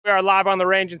We are live on the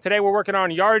range, and today we're working on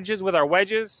yardages with our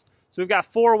wedges. So we've got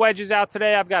 4 wedges out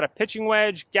today. I've got a pitching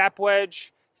wedge, gap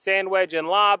wedge, sand wedge, and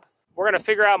lob. We're going to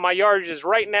figure out my yardages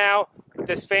right now with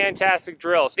this fantastic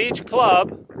drill. So each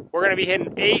club, we're going to be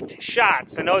hitting 8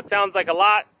 shots. I know it sounds like a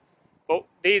lot, but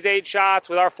these 8 shots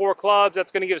with our 4 clubs,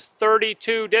 that's going to give us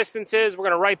 32 distances. We're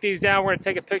going to write these down. We're going to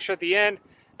take a picture at the end,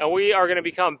 and we are going to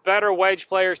become better wedge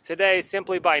players today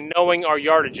simply by knowing our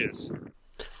yardages.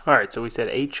 All right, so we said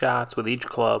 8 shots with each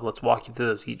club. Let's walk you through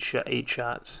those 8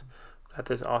 shots. Got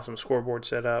this awesome scoreboard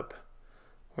set up.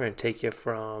 We're going to take you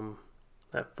from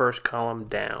that first column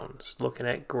down. Just looking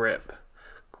at grip.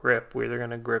 Grip, we're either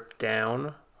going to grip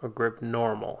down or grip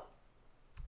normal.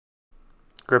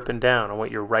 Gripping down, I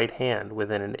want your right hand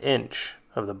within an inch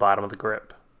of the bottom of the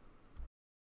grip.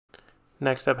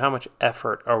 Next up, how much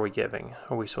effort are we giving?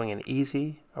 Are we swinging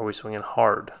easy? Are we swinging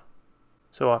hard?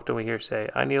 So often we hear say,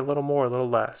 I need a little more, a little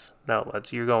less. No,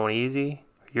 you're going easy,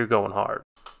 or you're going hard.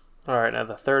 All right, now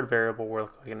the third variable we're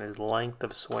looking at is length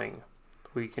of swing.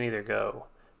 We can either go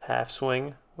half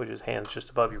swing, which is hands just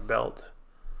above your belt,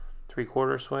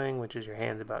 3/4 swing, which is your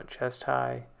hands about chest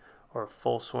high, or a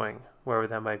full swing, wherever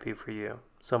that might be for you,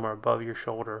 somewhere above your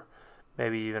shoulder,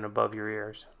 maybe even above your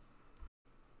ears.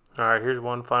 All right, here's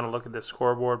one final look at the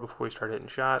scoreboard before we start hitting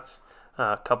shots.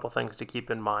 A couple things to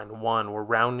keep in mind. 1, we're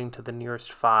rounding to the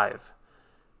nearest 5.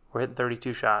 We're hitting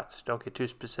 32 shots. Don't get too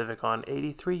specific on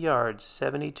 83 yards,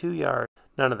 72 yards.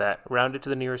 None of that. Round it to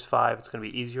the nearest 5. It's going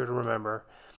to be easier to remember.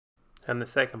 And the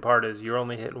second part is you're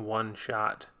only hitting 1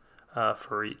 shot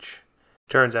for each.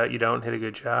 Turns out you don't hit a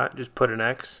good shot, just put an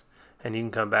X and you can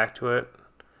come back to it.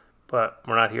 But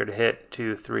we're not here to hit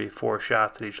 2, 3, 4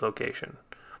 shots at each location.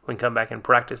 We can come back and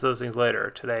practice those things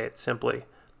later. Today it's simply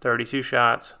 32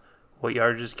 shots. What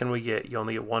yardages can we get? You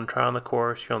only get 1 try on the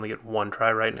course. You only get 1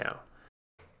 try right now.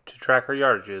 To track our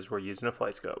yardages, we're using a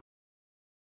flight scope.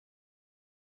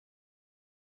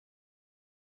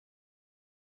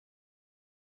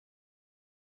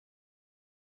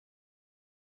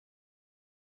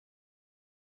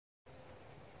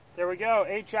 There we go.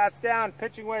 8 shots down.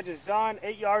 Pitching wedge is done.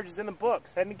 8 yardages in the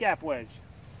books. Heading to gap wedge.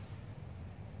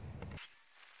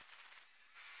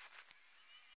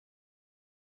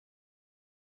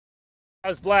 That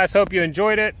was a blast. Hope you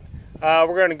enjoyed it. We're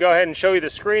going to go ahead and show you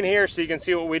the screen here so you can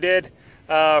see what we did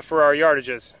for our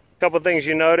yardages. A couple things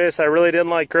you notice. I really didn't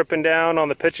like gripping down on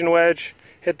the pitching wedge.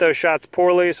 Hit those shots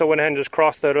poorly, so I went ahead and just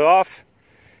crossed that off.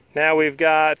 Now we've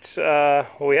got,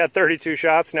 we had 32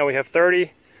 shots. Now we have 30.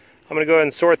 I'm going to go ahead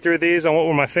and sort through these on what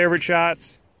were my favorite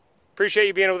shots. Appreciate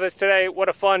you being with us today. What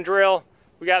a fun drill.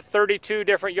 We got 32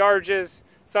 different yardages.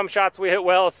 Some shots we hit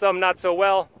well, some not so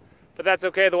well. But that's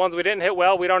okay. The ones we didn't hit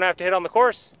well, we don't have to hit on the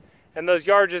course. And those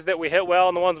yardages that we hit well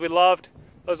and the ones we loved,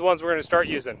 those ones we're going to start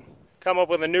using. Come up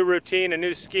with a new routine, a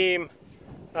new scheme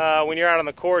when you're out on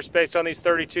the course based on these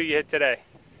 32 you hit today.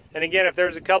 And again, if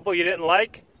there's a couple you didn't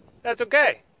like, that's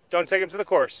okay. Don't take them to the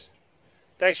course.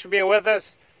 Thanks for being with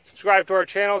us. Subscribe to our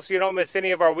channel so you don't miss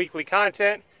any of our weekly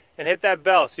content. And hit that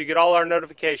bell so you get all our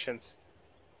notifications.